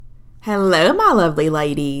Hello, my lovely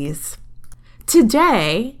ladies.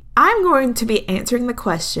 Today, I'm going to be answering the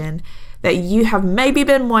question that you have maybe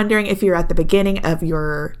been wondering if you're at the beginning of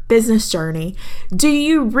your business journey. Do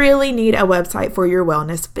you really need a website for your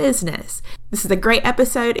wellness business? This is a great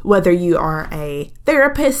episode, whether you are a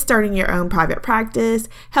therapist starting your own private practice,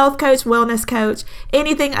 health coach, wellness coach,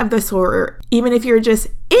 anything of the sort, even if you're just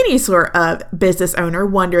any sort of business owner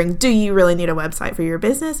wondering, do you really need a website for your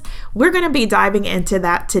business? We're going to be diving into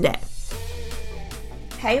that today.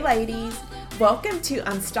 Hey ladies, welcome to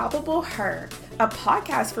Unstoppable Her, a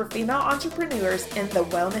podcast for female entrepreneurs in the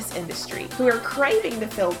wellness industry who are craving to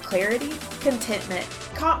feel clarity, contentment,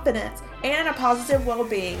 confidence, and a positive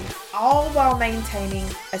well-being, all while maintaining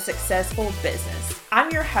a successful business.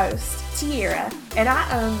 I'm your host, Tiara, and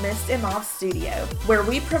I own Mist and Mauve Studio, where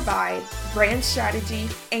we provide brand strategy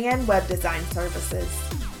and web design services.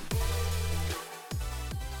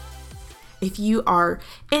 If you are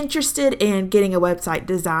interested in getting a website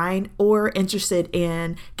design or interested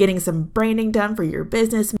in getting some branding done for your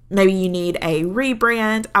business, maybe you need a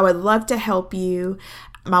rebrand, I would love to help you.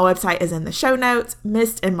 My website is in the show notes,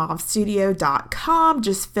 mistandmauvestudio.com.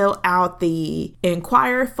 Just fill out the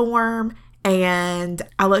inquire form and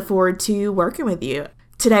I look forward to working with you.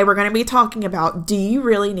 Today, we're going to be talking about, do you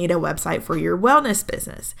really need a website for your wellness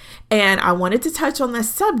business? And I wanted to touch on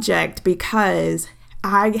this subject because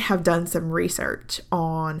I have done some research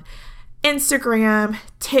on Instagram,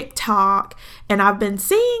 TikTok, and I've been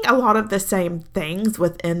seeing a lot of the same things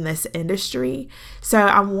within this industry. So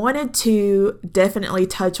I wanted to definitely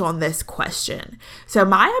touch on this question. So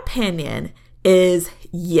my opinion is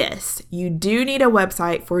yes, you do need a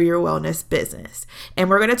website for your wellness business. And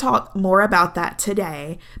we're going to talk more about that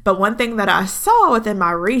today. But one thing that I saw within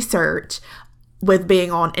my research with being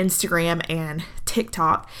on Instagram and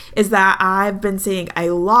TikTok is that I've been seeing a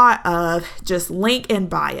lot of just link in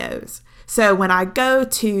bios. So when I go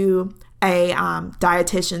to a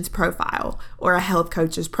dietitian's profile or a health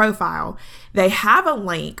coach's profile, they have a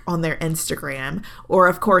link on their Instagram, or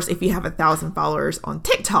of course, if you have 1,000 followers on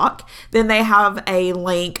TikTok, then they have a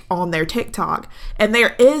link on their TikTok. And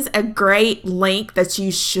there is a great link that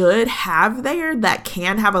you should have there that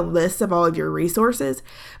can have a list of all of your resources.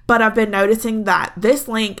 But I've been noticing that this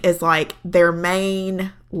link is like their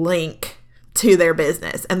main link to their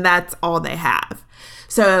business, and that's all they have.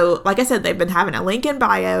 So like I said, they've been having a link in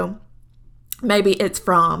bio. Maybe it's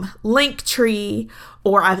from Linktree,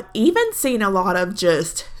 or I've even seen a lot of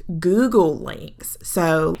just Google links.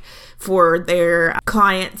 So for their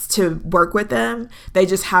clients to work with them, they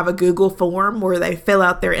just have a Google form where they fill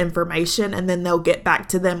out their information and then they'll get back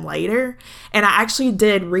to them later. And I actually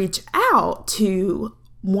did reach out to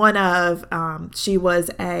one of, she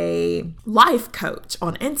was a life coach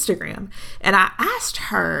on Instagram, and I asked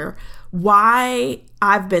her why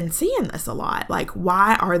I've been seeing this a lot. Like,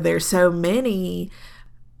 why are there so many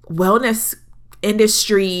wellness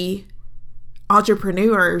industry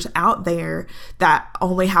entrepreneurs out there that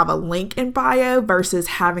only have a link in bio versus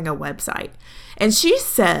having a website? And she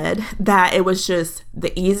said that it was just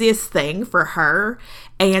the easiest thing for her,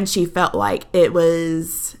 and she felt like it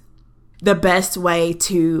was the best way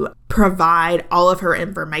to provide all of her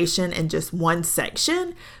information in just one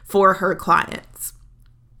section for her clients.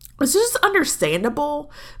 It's just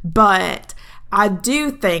understandable, but I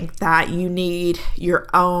do think that you need your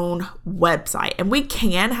own website. And we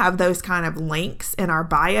can have those kind of links in our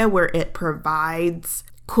bio where it provides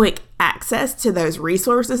quick access to those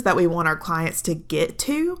resources that we want our clients to get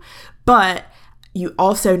to, but you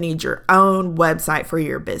also need your own website for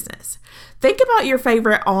your business. Think about your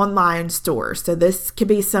favorite online store. So this could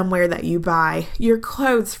be somewhere that you buy your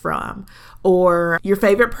clothes from, or your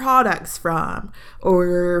favorite products from, or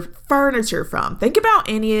your furniture from. Think about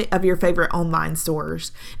any of your favorite online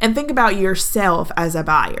stores and think about yourself as a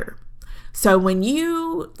buyer. So when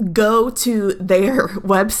you go to their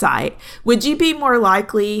website, would you be more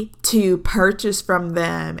likely to purchase from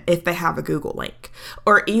them if they have a Google link?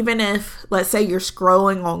 Or even if, let's say you're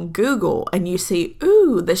scrolling on Google and you see,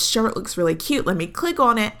 ooh, this shirt looks really cute. Let me click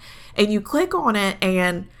on it. And you click on it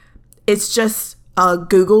and it's just a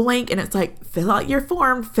Google link and it's like, fill out your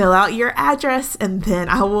form, fill out your address, and then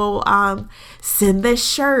I will send this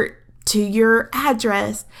shirt to your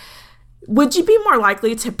address. Would you be more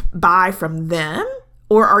likely to buy from them,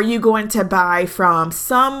 or are you going to buy from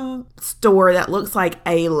some store that looks like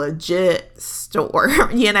a legit store?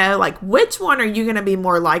 Like which one are you going to be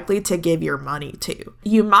more likely to give your money to?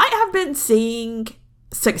 You might have been seeing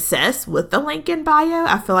success with the link in bio.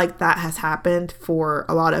 I feel like that has happened for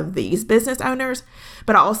a lot of these business owners,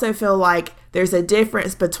 but I also feel like There's a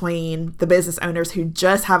difference between the business owners who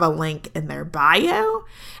just have a link in their bio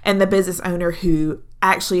and the business owner who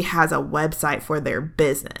actually has a website for their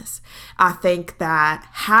business. I think that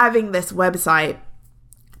having this website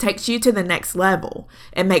takes you to the next level.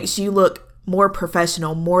 It makes you look more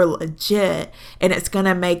professional, more legit, and it's going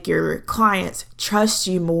to make your clients trust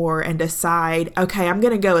you more and decide, okay, I'm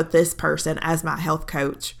going to go with this person as my health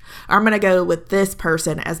coach, or I'm going to go with this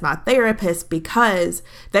person as my therapist because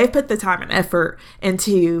they've put the time and effort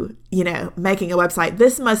into, making a website.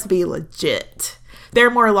 This must be legit. They're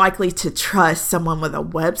more likely to trust someone with a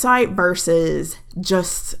website versus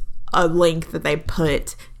just a link that they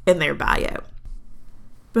put in their bio.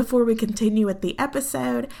 Before we continue with the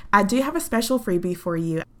episode, I do have a special freebie for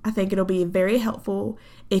you. I think it'll be very helpful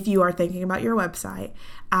if you are thinking about your website.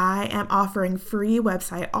 I am offering free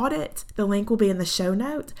website audits. The link will be in the show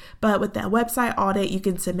notes, but with that website audit, you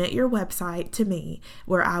can submit your website to me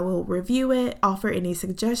where I will review it, offer any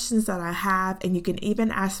suggestions that I have, and you can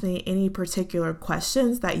even ask me any particular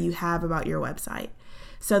questions that you have about your website.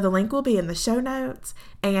 So the link will be in the show notes,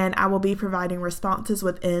 and I will be providing responses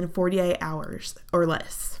within 48 hours or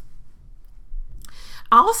less.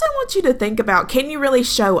 I also want you to think about, can you really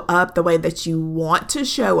show up the way that you want to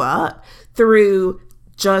show up through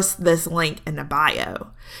just this link in the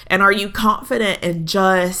bio? And are you confident in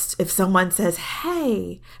just if someone says,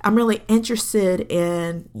 hey, I'm really interested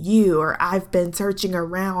in you, or I've been searching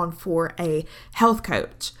around for a health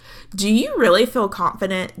coach? Do you really feel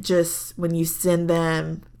confident just when you send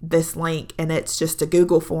them this link and it's just a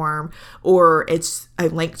Google form or it's a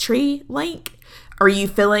Linktree link? Are you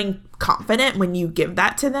feeling confident when you give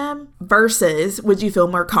that to them? Versus, would you feel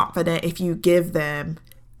more confident if you give them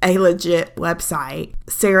a legit website,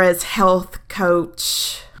 Sarah's Health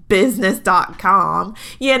Coach business.com,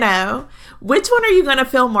 which one are you going to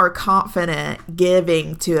feel more confident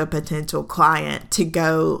giving to a potential client to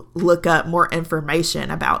go look up more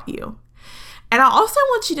information about you? And I also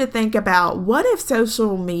want you to think about, what if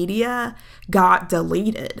social media got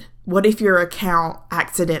deleted? What if your account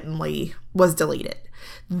accidentally was deleted?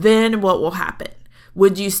 Then what will happen?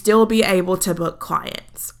 Would you still be able to book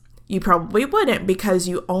clients? You probably wouldn't, because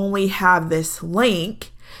you only have this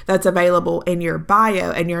link that's available in your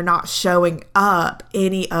bio and you're not showing up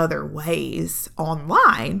any other ways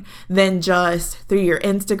online than just through your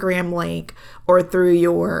Instagram link or through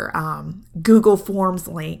your Google Forms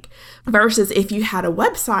link. Versus if you had a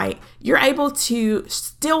website, you're able to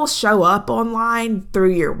still show up online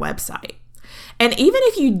through your website. And even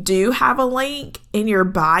if you do have a link in your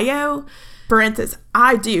bio, for instance,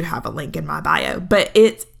 I do have a link in my bio, but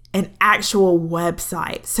it's an actual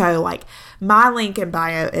website. So like my link in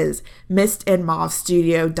bio is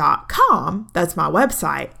mistandmauvestudio.com. That's my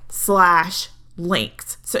website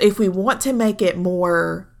 /links. So if we want to make it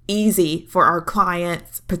more easy for our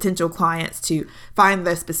clients, potential clients, to find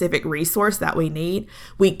the specific resource that we need,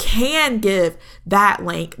 we can give that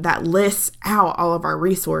link that lists out all of our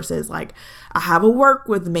resources. Like, I have a work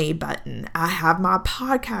with me button, I have my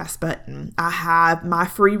podcast button, I have my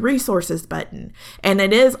free resources button, and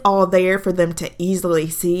it is all there for them to easily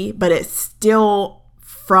see, but it's still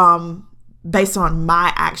based on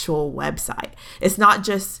my actual website. It's not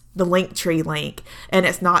just the Linktree link, and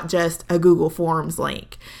it's not just a Google Forms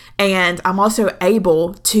link. And I'm also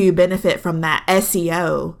able to benefit from that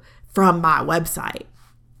SEO from my website.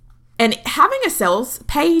 And having a sales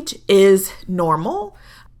page is normal,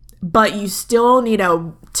 but you still need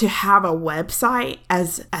to have a website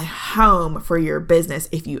as a home for your business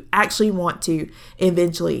if you actually want to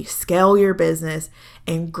eventually scale your business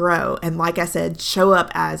and grow. And like I said, show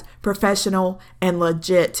up as professional and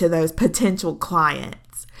legit to those potential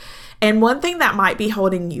clients. And one thing that might be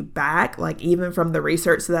holding you back, like even from the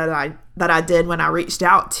research that I did when I reached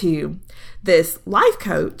out to this life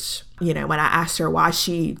coach, when I asked her why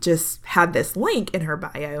she just had this link in her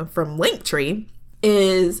bio from Linktree,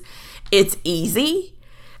 is it's easy.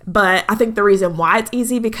 But I think the reason why it's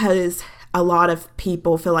easy, because a lot of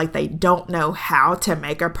people feel like they don't know how to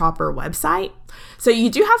make a proper website. So you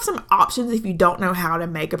do have some options if you don't know how to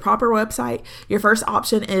make a proper website. Your first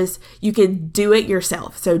option is you can do it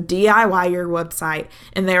yourself. So DIY your website,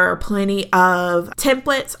 and there are plenty of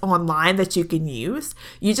templates online that you can use.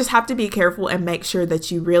 You just have to be careful and make sure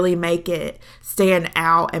that you really make it stand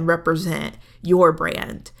out and represent your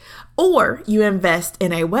brand. Or you invest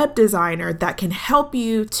in a web designer that can help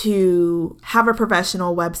you to have a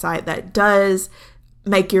professional website that does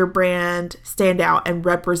make your brand stand out and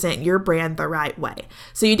represent your brand the right way.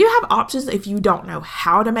 So you do have options if you don't know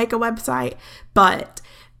how to make a website, but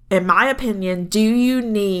in my opinion, do you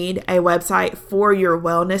need a website for your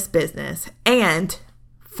wellness business and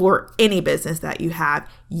for any business that you have,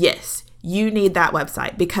 yes, you need that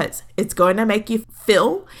website because it's going to make you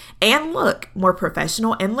feel and look more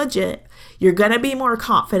professional and legit. You're going to be more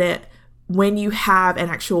confident when you have an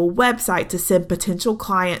actual website to send potential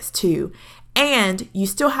clients to. And you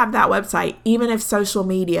still have that website, even if social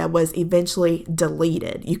media was eventually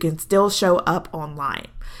deleted, you can still show up online.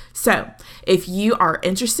 So if you are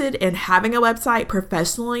interested in having a website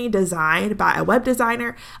professionally designed by a web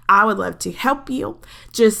designer, I would love to help you.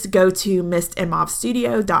 Just go to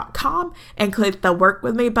mistandmobstudio.com and click the Work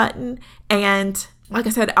With Me button. And like I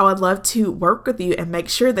said, I would love to work with you and make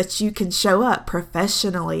sure that you can show up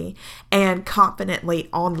professionally and confidently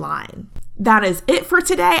online. That is it for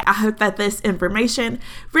today. I hope that this information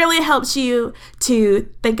really helps you to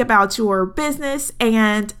think about your business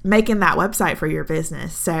and making that website for your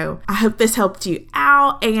business. So I hope this helped you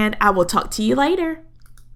out, and I will talk to you later.